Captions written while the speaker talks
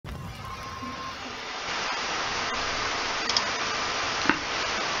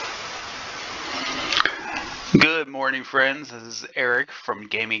morning, friends. This is Eric from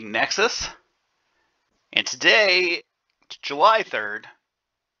Gaming Nexus. And today, it's July 3rd,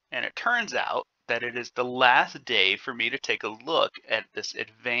 and it turns out that it is the last day for me to take a look at this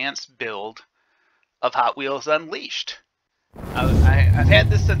advanced build of Hot Wheels Unleashed. I've had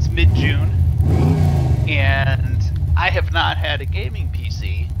this since mid-June, and I have not had a gaming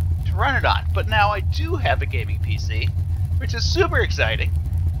PC to run it on. But now I do have a gaming PC, which is super exciting.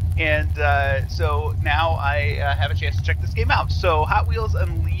 And so now I have a chance to check this game out. So Hot Wheels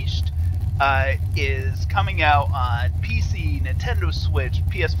Unleashed is coming out on PC, Nintendo Switch,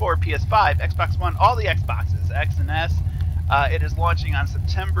 PS4, PS5, Xbox One, all the Xboxes, X and S. It is launching on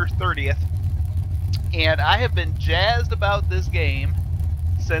September 30th. And I have been jazzed about this game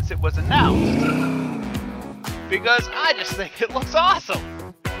since it was announced, because I just think it looks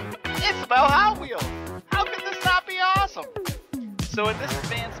awesome. It's about Hot Wheels. How can this not be awesome? So in this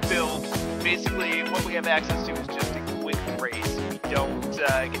advanced build, basically what we have access to is just a quick race. We don't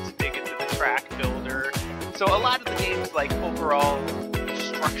get to dig into the track builder. So a lot of the game's like overall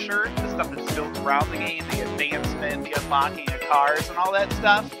structure, the stuff that's built around the game, the advancement, the unlocking of cars and all that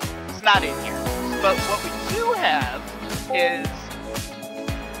stuff, it's not in here. But what we do have is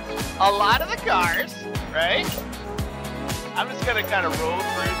a lot of the cars, right? I'm just gonna kind of roll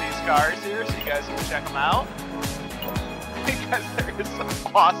through these cars here so you guys can check them out. Because there is some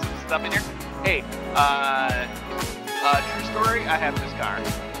awesome stuff in here. Hey, true story, I have this car.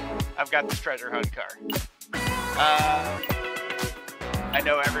 I've got this treasure hunt car. I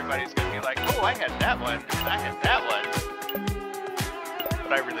know everybody's going to be like, oh, I had that one, and I had that one.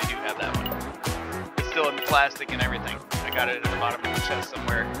 But I really do have that one. It's still in the plastic and everything. I got it at the bottom of the chest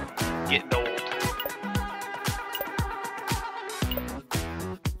somewhere. Getting old.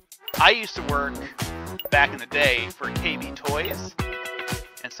 I used to work back in the day for KB Toys,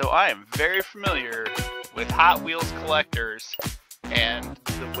 and so I am very familiar with Hot Wheels collectors and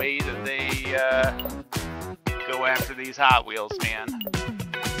the way that they go after these Hot Wheels, man.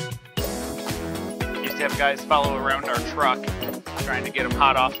 Used to have guys follow around our truck trying to get them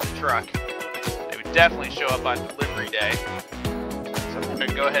hot off the truck. They would definitely show up on delivery day. So I'm going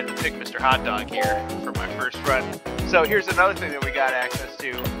to go ahead and pick Mr. Hot Dog here for my first run. So here's another thing that we got access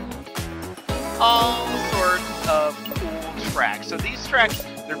to. All sorts of cool tracks. So these tracks,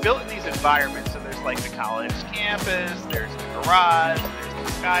 they're built in these environments. So there's like the college campus, there's the garage, there's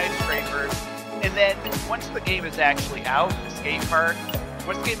the skyscrapers. And then once the game is actually out, the skate park,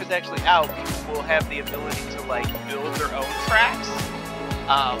 once the game is actually out, people will have the ability to like build their own tracks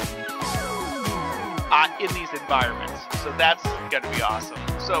in these environments. So that's going to be awesome.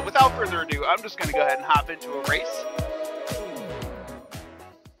 So without further ado, I'm just going to go ahead and hop into a race.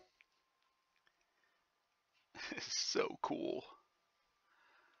 So cool.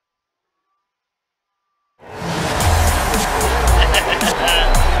 So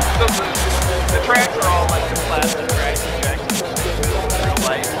the tracks are all like the plastic tracks that you actually build in real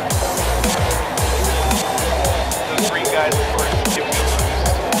life. Those green guys, of course, give me a boost.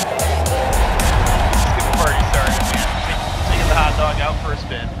 Let's get the party started, man. Taking the hot dog out for a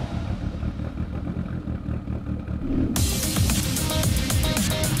spin.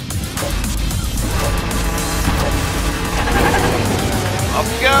 Off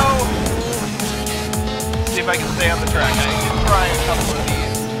we go! See if I can stay on the track. I did try a couple of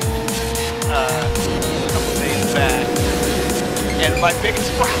these a couple days back. And my biggest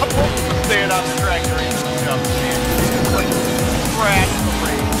problem was staying on the track during the jump. It's like crash the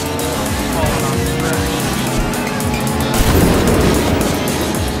race, falling off the track.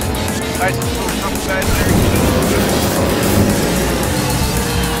 Nice little couple guys there.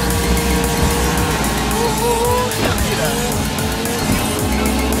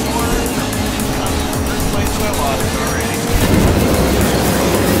 I lost it already.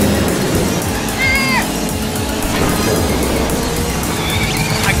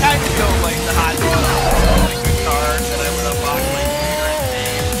 I kind of feel like the hot dog is like a car that I would unlock my favorite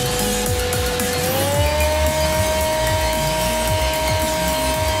name.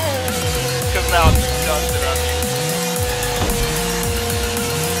 Because now I'm just dusted on you.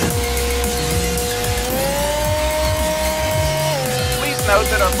 Please note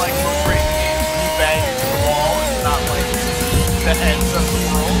that unlike most racing games, when you bang into the wall, it's not like the ends of the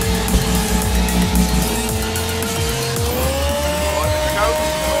world. Oh, there we go.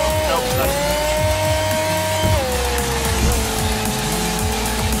 Nope, nothing.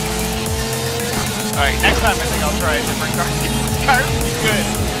 Alright, next time I think I'll try a different car. This car would be good.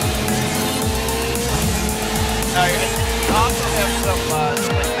 Alright, we also have some like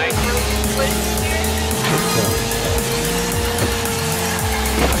nitro plates here.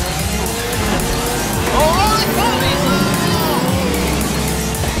 Oh, holy moly!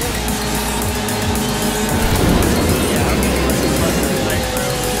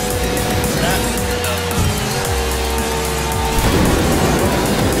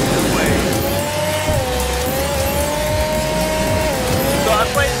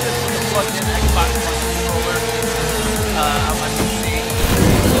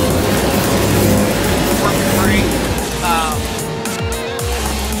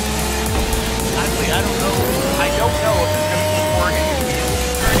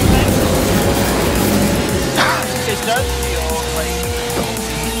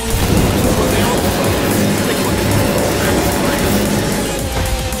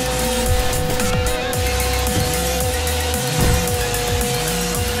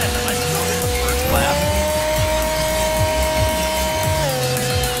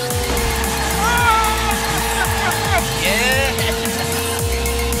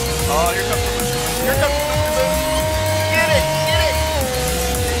 Oh, here comes the booster. Here comes the booster boost. Get it! Get it!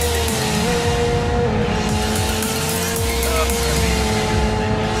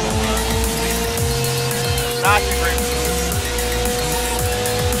 Not too great.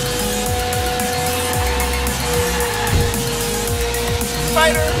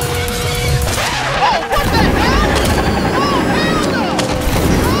 Spider! Oh, what the hell? Oh, hell no!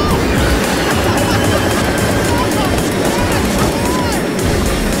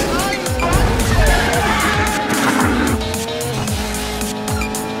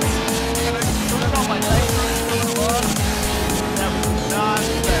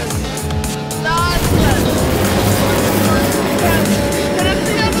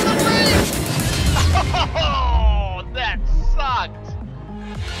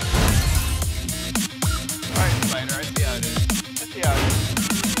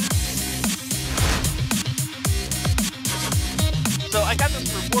 So I got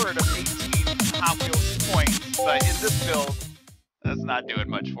this reward of 18 Hot Wheels points, but in this build, that's not doing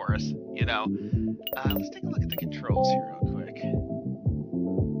much for us, you know. Let's take a look at the controls here real quick.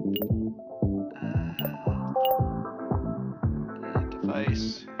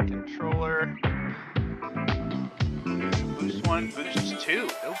 Device, controller. Boost 1, boost 2.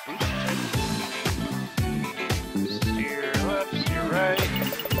 Oh, boost 2. Steer left, steer right.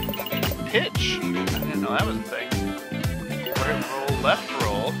 Pitch. I didn't know that was a thing. Right roll, left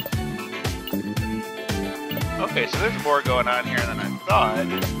roll. Okay, so there's more going on here than I thought.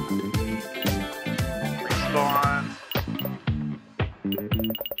 Respawn.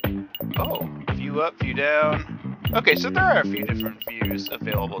 Oh, view up, view down. Okay, so there are a few different views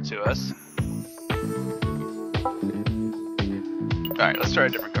available to us. Alright, let's try a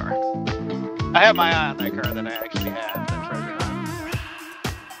different car. I have my eye on that car that I actually have. That treasure hunt.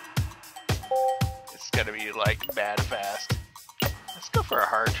 It's gonna be like bad fast. Let's go for a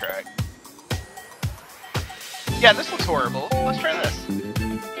hard track. Yeah, this looks horrible. Let's try this.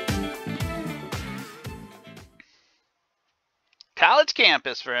 College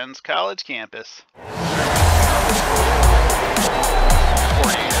campus, friends. College campus. 40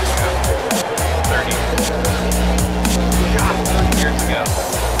 years ago. 30. God, 30 years ago.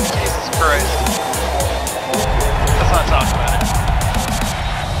 Jesus Christ. Let's not talk about it.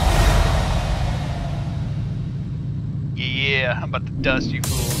 Yeah, I'm about to dust you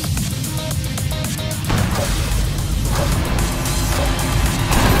fools.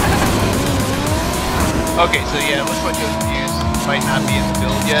 Okay, so yeah, it looks like those views might not be in the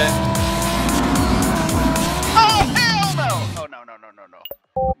build yet. Oh, hell no! Oh, no, no, no, no, no.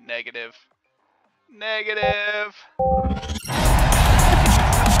 Negative. Negative.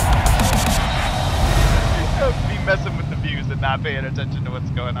 You're supposed to be messing with the views and not paying attention to what's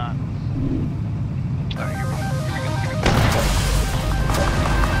going on. Alright, here we go.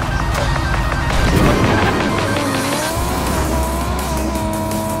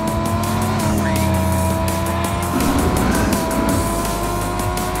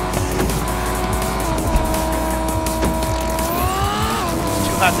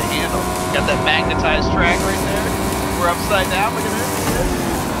 Not to handle. Got that magnetized track right there. We're upside down. Look at this.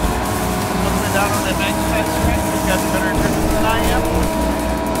 Upside down on that magnetized track. You guys are better at drifters than I am.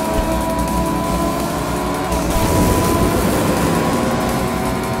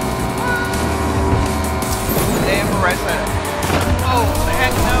 Damn, we're right side up. Oh, the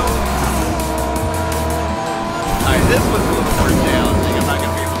heck no. Alright, this was a little more challenging. I'm not going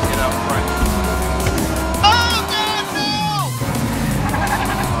to be able to get out front.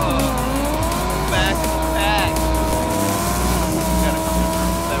 Back. Gotta come to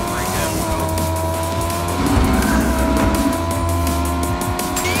terms with that breakdown.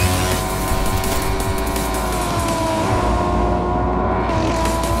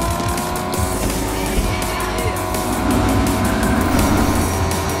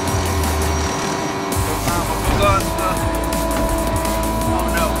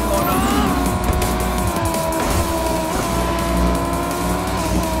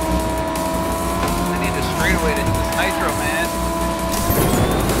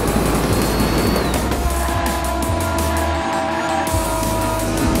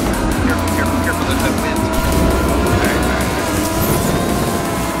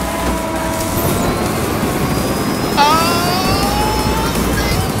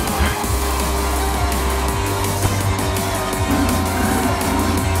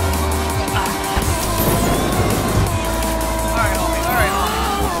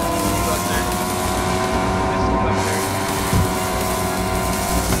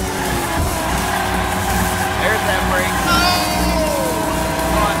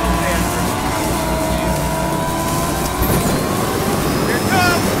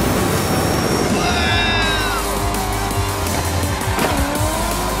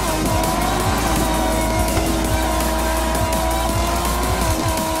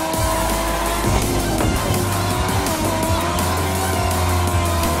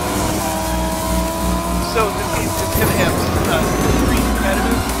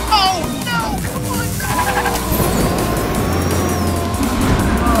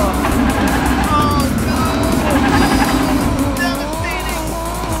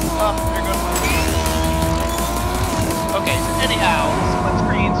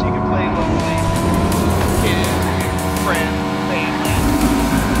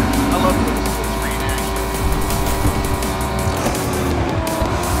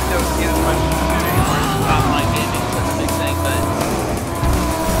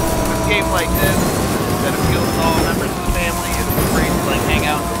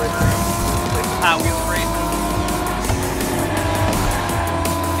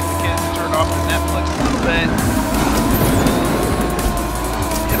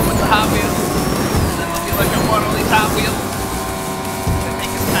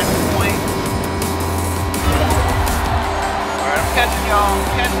 Catching y'all.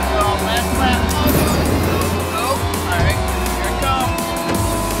 Last lap. Oh. Alright. Here it comes.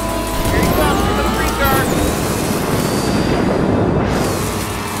 Here he comes for the free car.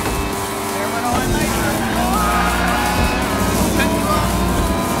 There went all that nitro. Catch you up.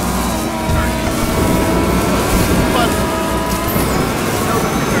 But, no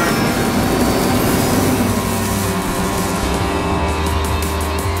free car.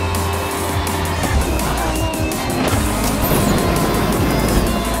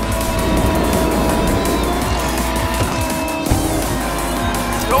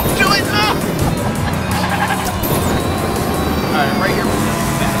 Don't do it! No! Alright, right here.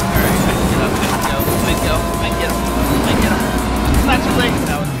 Alright, might get him. It's not too late.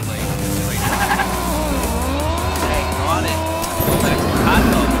 No, it's too late. Dang, on it. That's hot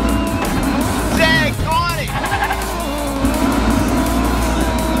dog. Dang, on it!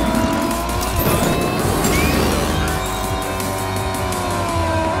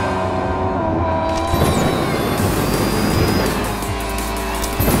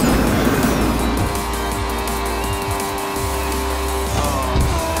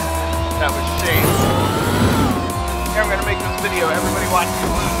 That was shame. Here, I'm gonna make this video. Everybody watch me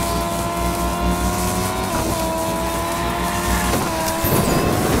lose.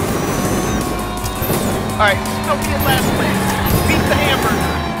 Alright, don't get last place. Beat the hamburger.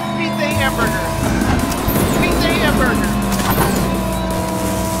 Beat the hamburger. Beat the hamburger.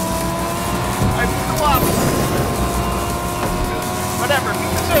 I beat the waffle. Whatever,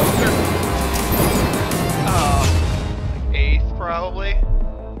 beat the toaster. Like 8th, probably.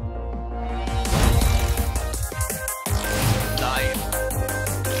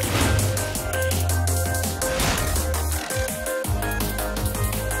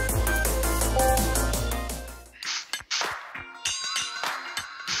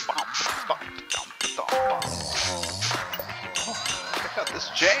 Check out this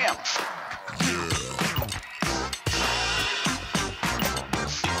jam.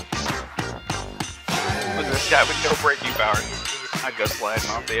 Look at this guy with no braking power. I'd go sliding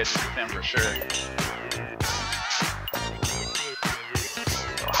off the edge of him for sure.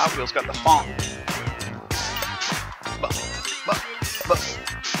 Oh, Hot Wheels got the funk.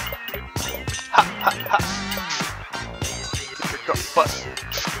 Ha ha ha. Get your butt.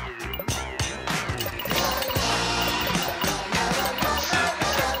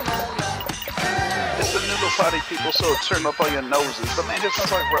 Party people, so turn up on your noses. The man just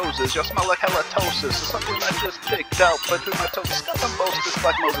smells like roses. You smell like halitosis. It's something I just picked out between my toes. Got some boasters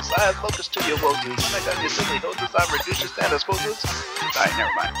like Moses. I add locust to your roses. When I got your silly hoses, I reduce your status quotas. Alright,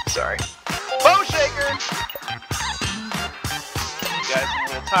 never mind. Sorry. Bow shaker! You guys in a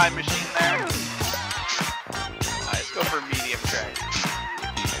little time machine there. Alright, let's go for medium track.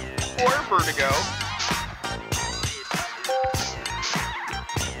 Or vertigo.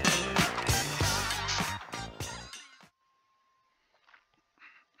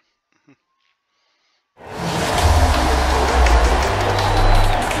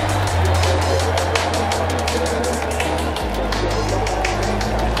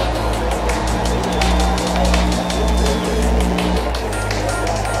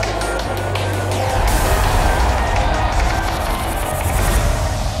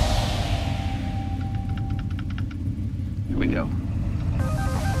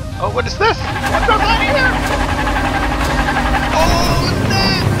 Oh, what is this? What goes on here? Oh, what's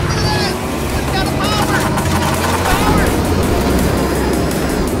that? Look at that! It's got a power!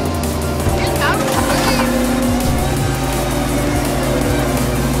 Get out of the way!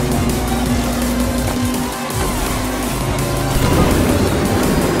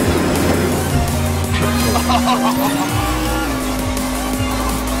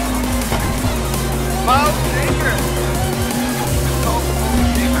 Wow, dangerous!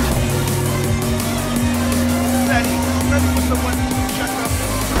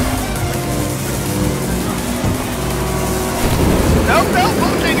 No,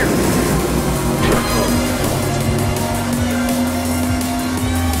 bullfinger!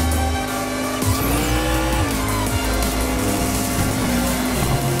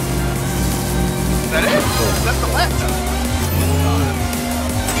 Is that it? That's the last time.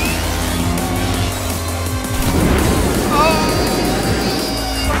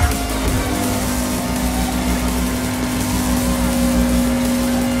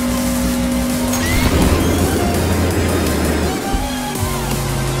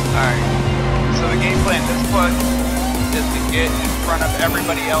 Is to get in front of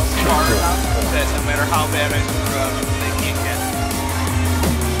everybody else far enough that no matter how bad I screw up, they can't get me.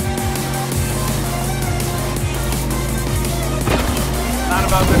 It's not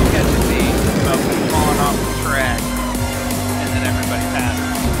about them catching me, it's about them falling off the track. And then fast.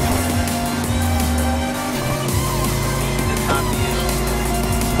 It's not the issue.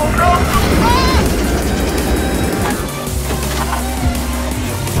 Oh no!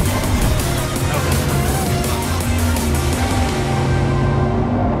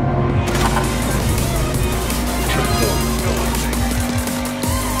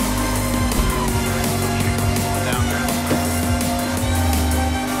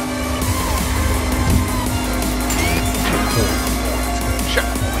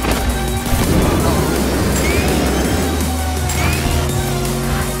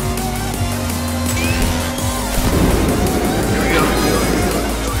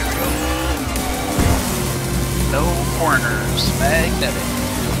 Corners, magnetic.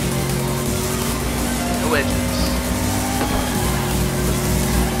 No edges.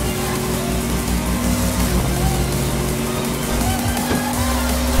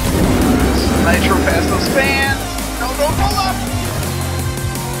 Nitro past those fans. No, don't pull up.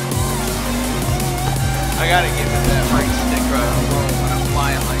 I gotta give it that right stick roll when I'm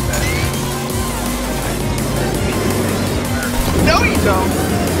flying like that. No, you don't.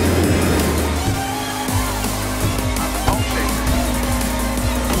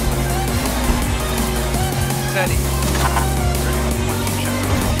 Teddy.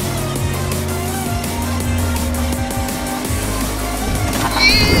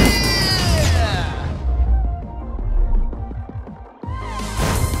 Yeah!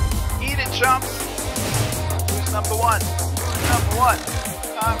 Eat it, chumps. Who's number one? Who's number one?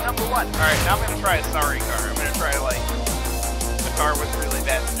 I'm number one. Alright, now I'm gonna try a sorry car. I'm gonna try like a car with really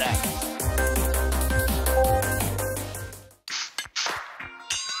bad stats.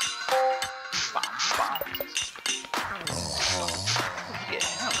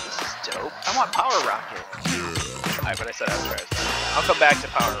 I want Power Rocket. Alright, but I said I would try it. I'll come back to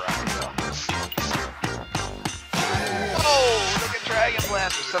Power Rocket though. Oh, look at Dragon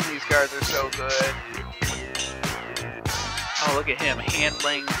Blaster. Some of these cars are so good. Oh, look at him.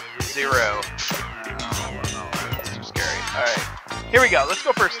 Handling 0. Oh, no, that's too scary. Alright. Here we go. Let's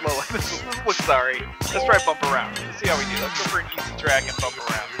go for a slow one. This looks sorry. Let's try bump around. Let's see how we do. Let's go for an easy track and bump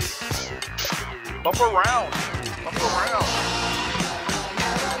around. Bump around. Bump around.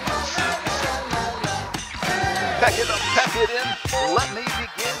 Pack it up, pack it in, let me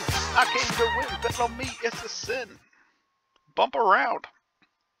begin. I came to win, bet on me, it's a sin. Bump around.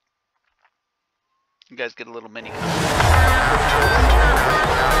 You guys get a little mini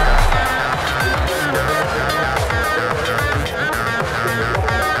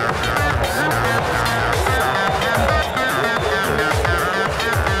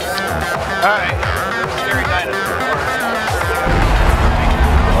Alright, scary dinosaur.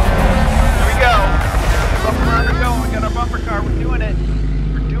 Here we go. Bumper around we go. We got our bumper car. We're doing it.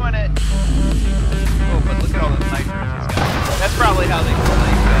 We're doing it. Oh, but look at all those nitros he's got. That's probably how they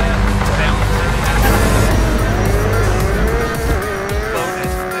balance it.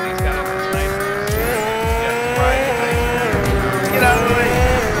 Slowness that he's got all those nitros. Yeah, right. Get out of the way.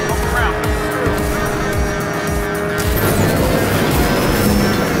 Bump around.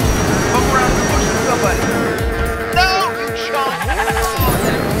 Bump around. We're pushing somebody. No, you chump.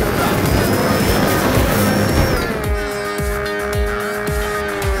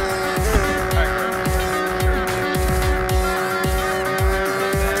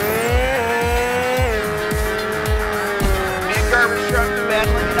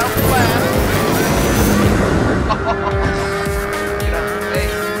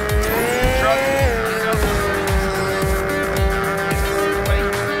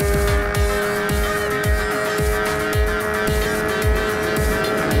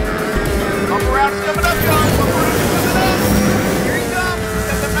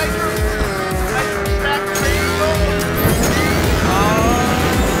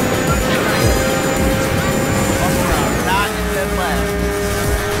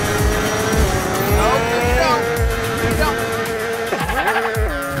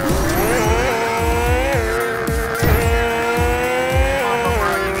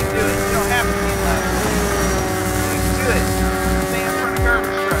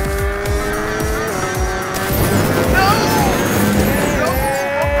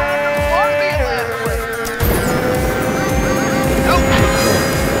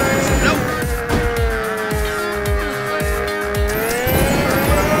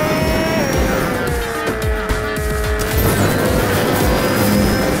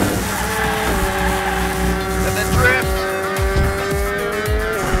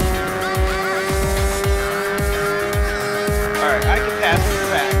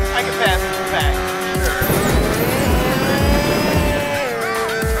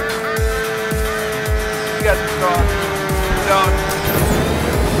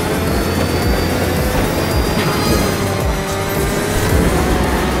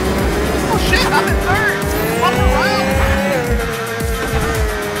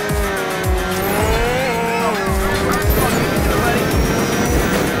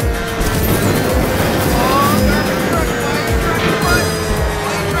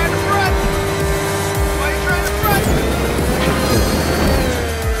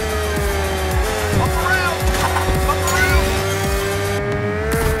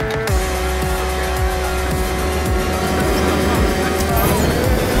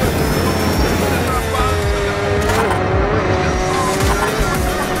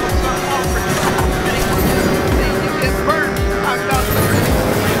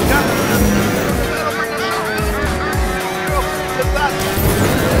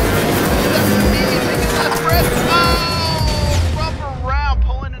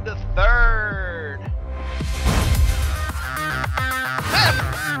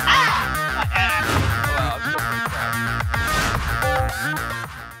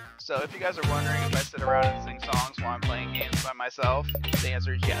 guys are wondering if I sit around and sing songs while I'm playing games by myself, the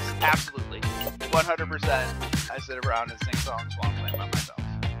answer is yes, absolutely. 100% I sit around and sing songs while I'm playing by myself.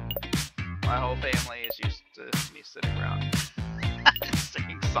 My whole family is used to me sitting around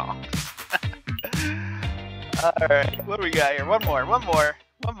singing songs. Alright, what do we got here? One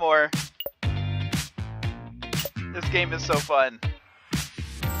more. This game is so fun.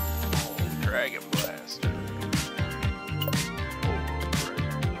 Oh, Dragon Blaster.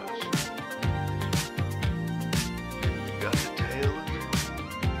 Got the tail of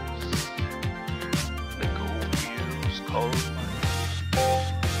the gold fuse cold.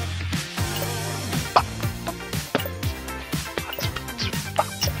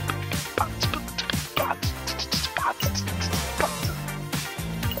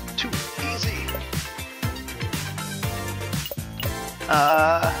 Too easy.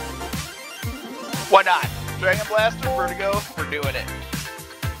 Why not? Dragon Blaster, Vertigo, we're doing it.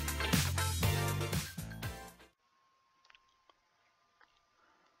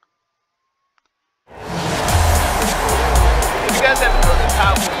 If you guys haven't noticed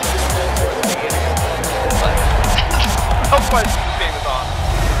how we the beginning of like, no question, this game is awesome.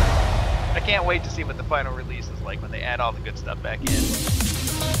 I can't wait to see what the final release is like when they add all the good stuff back in.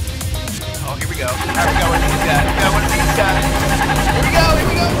 Oh, here we go. Here we go with these guys. We got one of these guys. Here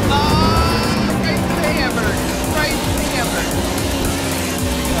we go. Right to the hamburger. Right to the hamburger.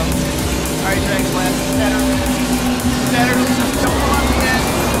 Here we go. Alright, Dragon Blast. Better. Don't go on the end.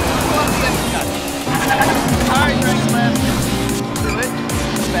 Got it. Alright, Dragon Blast. Do it.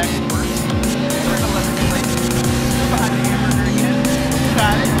 Back and forth. We're gonna let it play. Behind the hamburger again.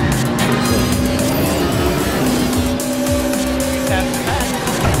 Got it. That's the back.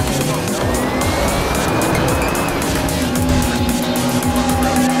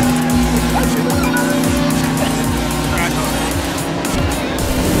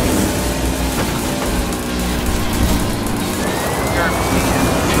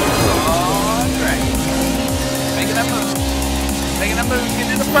 Making that move,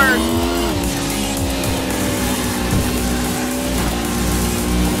 getting in the first.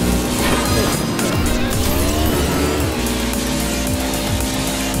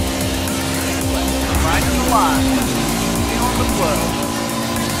 Right in the line. Feeling the flow.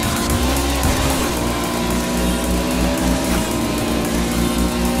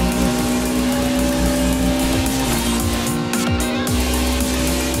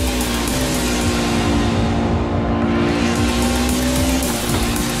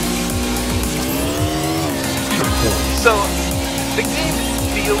 So, the game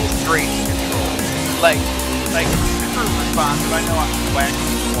feels great to control. Like super responsive. I know I'm whacking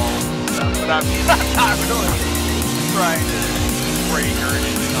the walls and stuff, but I'm not really trying to break or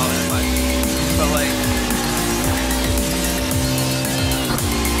anything all that much. But like,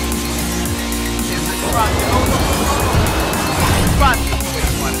 it's responsive. Responsive is the way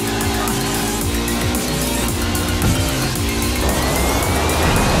you want it to be responsive.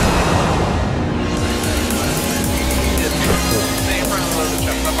 Stay in front of the loader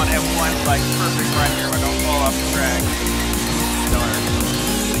chucks. I'm gonna have one like perfect right here, but don't fall off the track. Darn.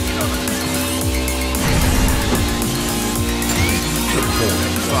 You know what I'm saying.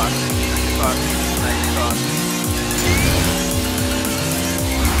 Nice cross.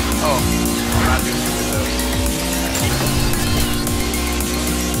 Oh, I'm not doing good with those.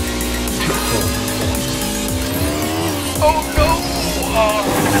 Oh no! Oh,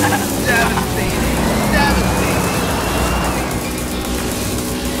 devastating.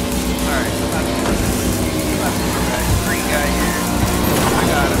 Alright, green guy here. I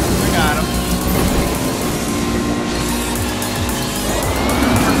got him.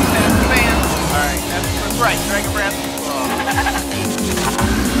 Alright, that's right, Dragon Breath.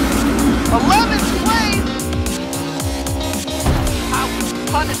 11th place! I was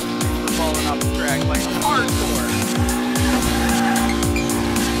punished for falling off the track like hardcore.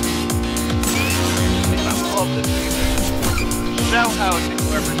 Man, I love this music. Shout out to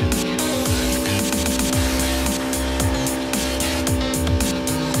whoever did this music.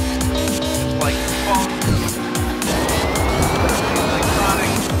 It's like funk,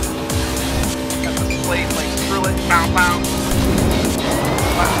 electronic. Got the slate like Skrillex, bow bow.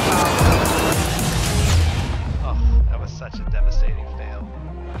 Oh, that was such a devastating fail.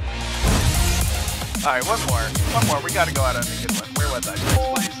 Alright, one more. We gotta go out on a good one. Where was I?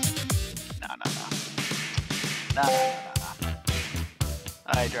 First place? No.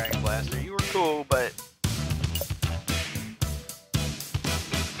 Alright, Dragon Blaster, you were cool, but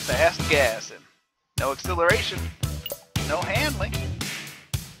fast gassing. No acceleration. No handling.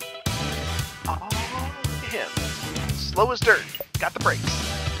 Oh, him. Slow as dirt. Got the brakes.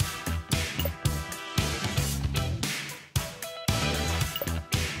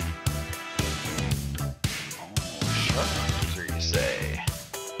 User, you say.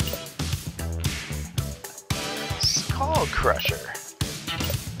 Skull Crusher.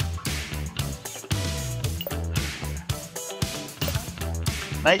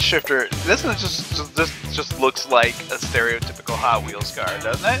 Night Shifter. This is just looks like a stereotypical Hot Wheels car,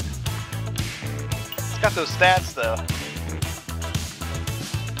 doesn't it? It's got those stats though.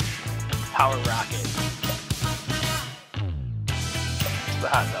 Power Rocket. It's the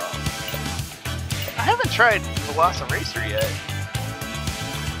hot dog. I haven't tried Velociracer yet.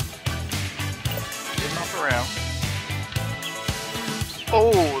 Getting off around.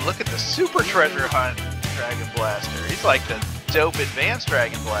 Oh, look at the Super Treasure Hunt Dragon Blaster. He's like the dope advanced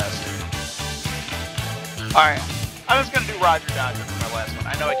Dragon Blaster. Alright, I was gonna do Roger Dodger for my last one.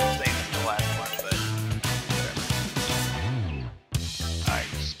 I know I keep saying this is the last one, but whatever. Alright,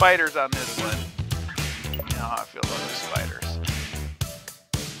 spiders on this one. You know how I feel about those spiders.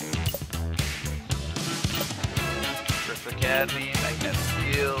 Rift Academy, Magnetic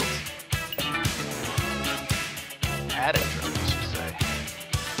Field. Attic Drone, I should say.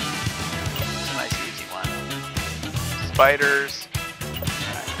 It's a nice easy one. Spiders.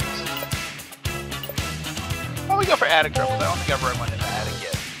 Why don't we go for attic troubles? I don't think I've run one in the attic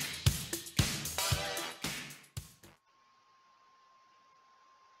yet.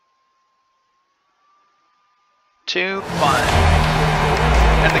 Too fun.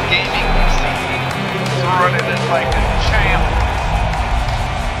 And the gaming PC is running it like a champ.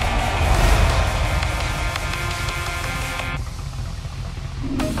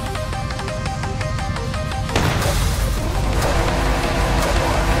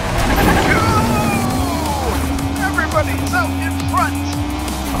 Everybody's out in front!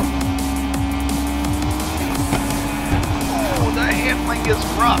 Oh, the handling is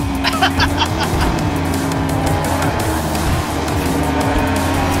rough!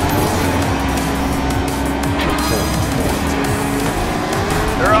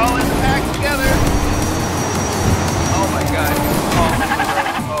 They're all in the pack together! Oh my god.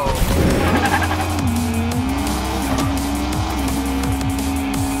 Oh.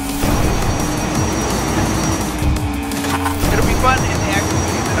 It'll be fun in the actual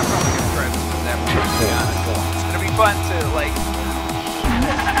game, and I'm probably gonna try this with that one, to be honest. It'll be fun to, like...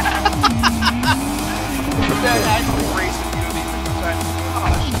 actually race with you these times.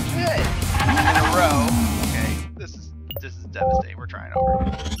 Oh, shit! In a row. Okay, this is devastating. We're trying over.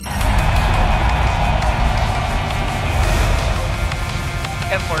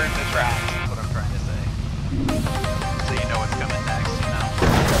 And learn the tracks, is what I'm trying to say. So you know what's coming next, you know?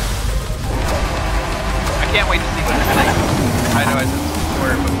 I can't wait to see what it's like. I know I said this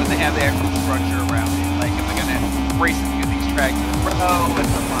before, but when they have the actual structure around it, like, am I gonna race through these tracks in a row with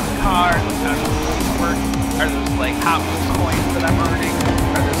a lot of cars? How does this work? Are those, like, Hot Wheels coins that I'm earning?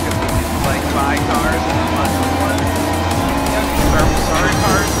 Are those gonna be, like, buy cars and unlock ones? Yeah, start with sorry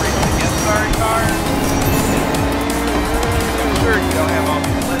cars, racing against sorry cars. I'm sure you don't have all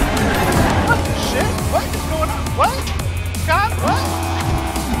these lists. What the shit? What is going on? What? God, what?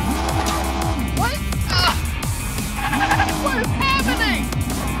 What? What is happening?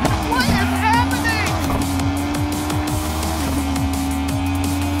 What is happening?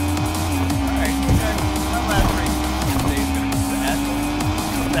 Alright, okay. My last race today is going to be sad.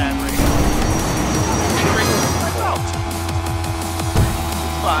 A sad race. I'm racing with myself.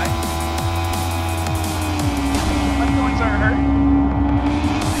 It's fine. My feelings aren't hurt.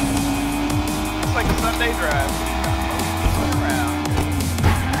 It's like a Sunday drive. Around.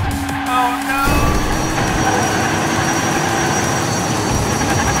 Oh no!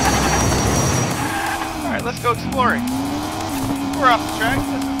 Alright, let's go exploring. We're off the track,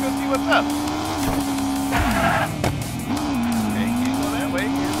 let's just go see what's up. Okay, can't go that way,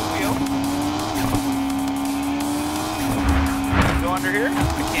 here's the wheel. Can I go under here? I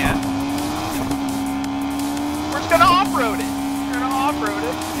can. We're just gonna off-road it. We're gonna off-road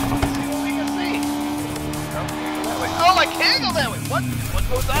it and see what we can see. Oh, can't go that way. Oh, I can go that way! What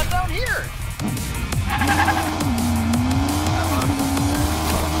goes on down here?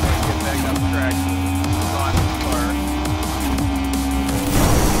 Get back up the track. On the car.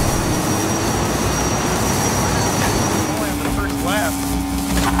 Only on the first lap.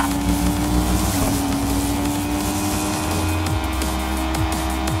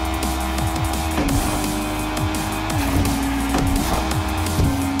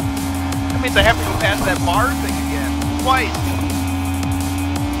 That means I have to go past that bar thing again. Twice.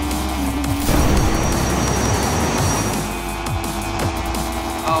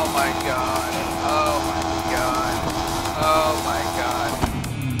 Oh my god. Oh my god. Oh my god.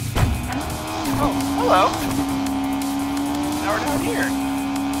 Oh, hello. Now we're down here.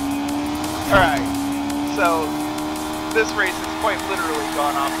 Alright. So, This race has quite literally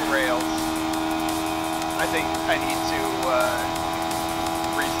gone off the rails. I think I need to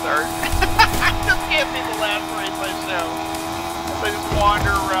restart. This can't be the last race I show. As I just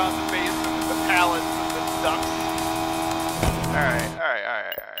wander around the basement with the pallets and the ducks. Alright.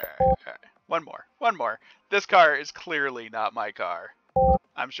 One more. This car is clearly not my car.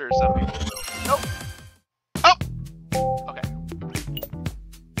 I'm sure some people will. Nope. Oh! Okay.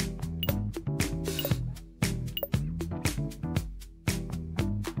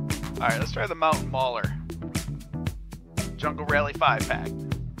 Alright, let's try the Mountain Mauler. Jungle Rally 5-pack.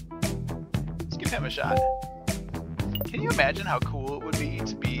 Let's give him a shot. Can you imagine how cool it would be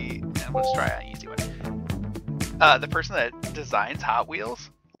to be... And let's try an easy one. The person that designs Hot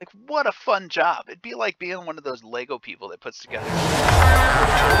Wheels? Like, what a fun job. It'd be like being one of those Lego people that puts together... If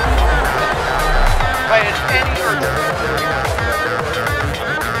I had any...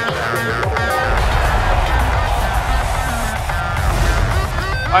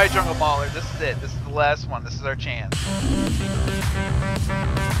 Alright, Jungle Mauler, this is it. This is the last one. This is our chance. Here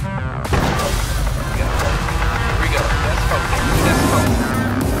we go. Let's focus.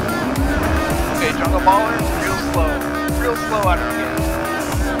 Okay, Jungle Mauler, real slow out of the gate.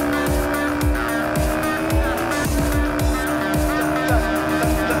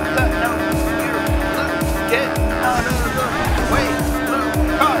 Get out of the way, blue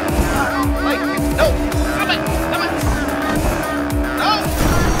car. I don't like you. No, come it. No.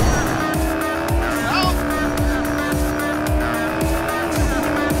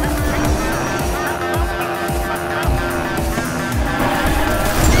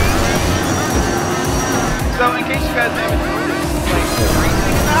 So, in case you guys haven't noticed, like, racing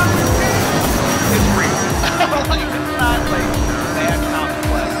is not it's racing. Like, it's not, like, bad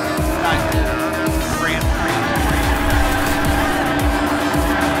complex. It's not Grand Prix racing.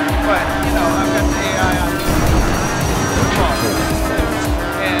 But, you know, I've got the AI on the phone.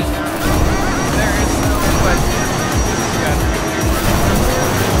 And there is no question this has got to be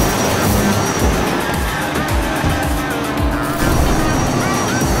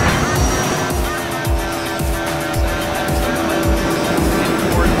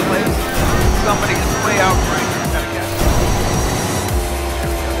somebody is way out right. Gotta catch it.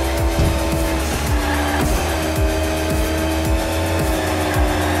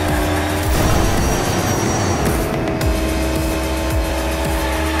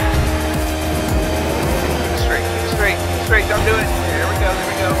 Straight, don't do it. There we go.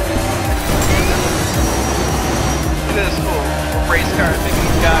 Look at this fool. Race car thinking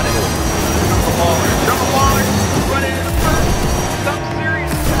he's got it. Jungle Mauler, running in the front. Something serious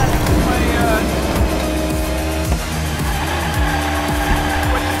is happening with my,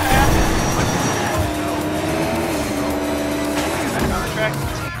 what just happened? Back on the track.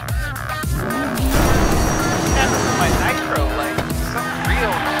 What happened with my nitro? Like, something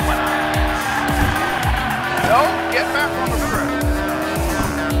real went on. No, get back on the track.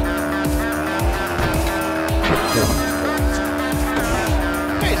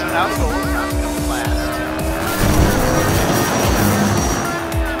 Okay, so now the goal is not to come last.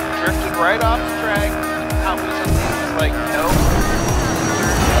 Drifted right off the track. How was it? It's like, nope.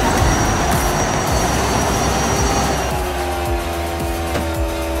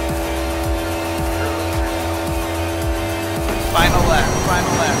 Final lap.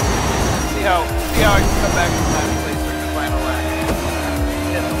 See how I can come back from last place during the final lap.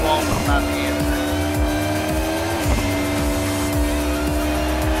 Hit the wall, but not the answer.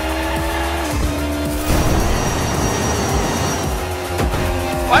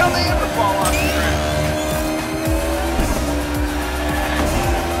 Why don't they ever fall off the track?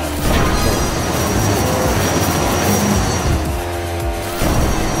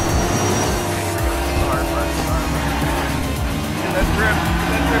 Get that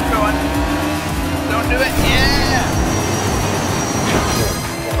drift going. Don't do it. Yeah!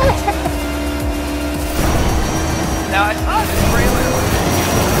 Now I saw this trailer.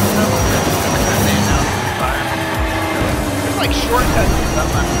 There's like shortcuts and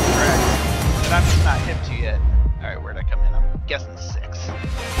stuff on this track that I'm just not hip to yet. Alright, where'd I come in? I'm guessing 6.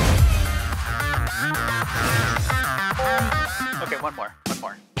 Okay, one more.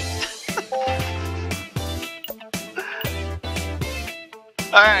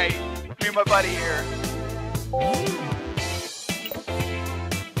 Alright, me and my buddy here.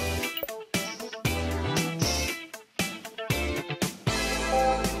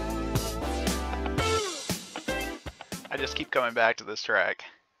 I just keep coming back to this track.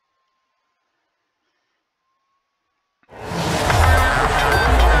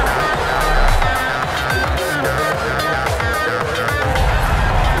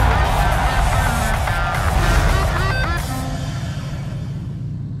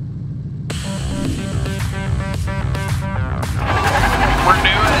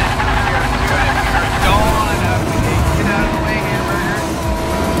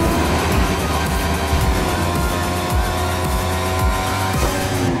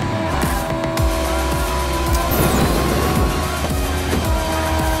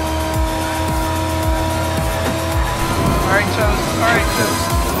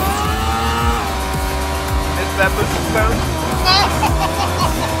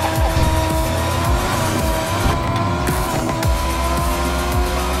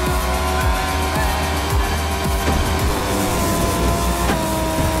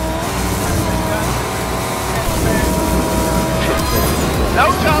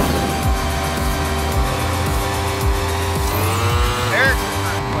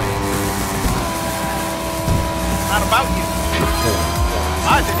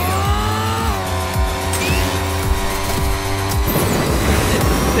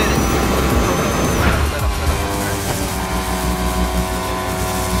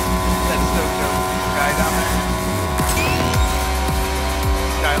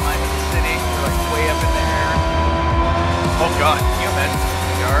 god, can you imagine the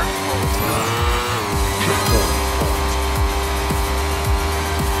VR?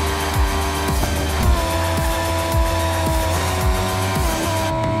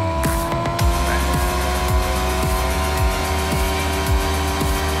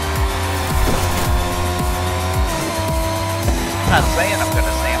 I'm not saying I'm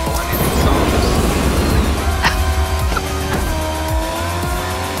gonna sample any of these songs.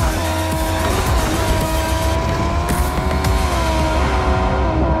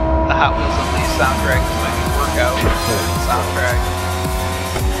 The Hot Wheels Unleashed soundtrack is my new workout soundtrack.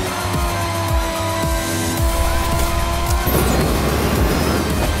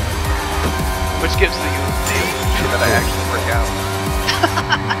 Which gives the illusion that I actually work out.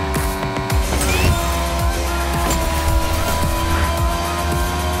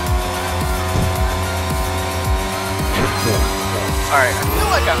 Alright, I feel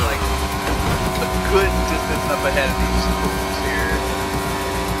like I'm like a good distance up ahead of these fools here.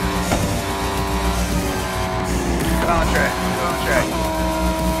 Get on track, get on track.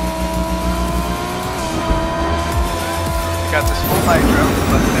 Got this full nitro,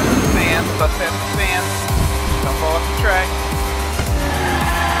 bust past the fans, bust past the fans. Don't fall off the track.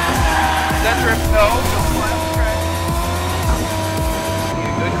 Is that drift? No, don't fall off the track.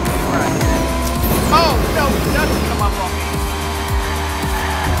 Need a good clean run here. Oh, no, he doesn't come up on me.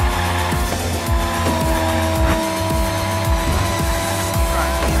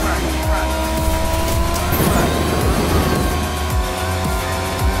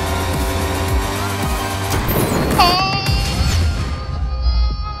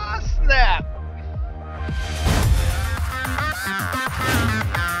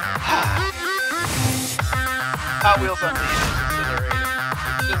 Hot Wheels Unleashed is exhilarating.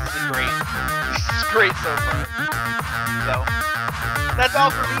 This is great so far. So, that's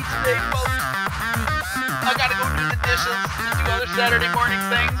all for me today, folks. I gotta go do the dishes and do other Saturday morning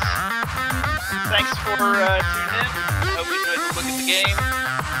things. Thanks for tuning in. I hope you enjoyed the look at the game.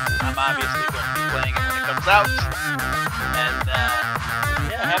 I'm obviously going to be playing it when it comes out. And,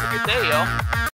 yeah, have a good day, y'all.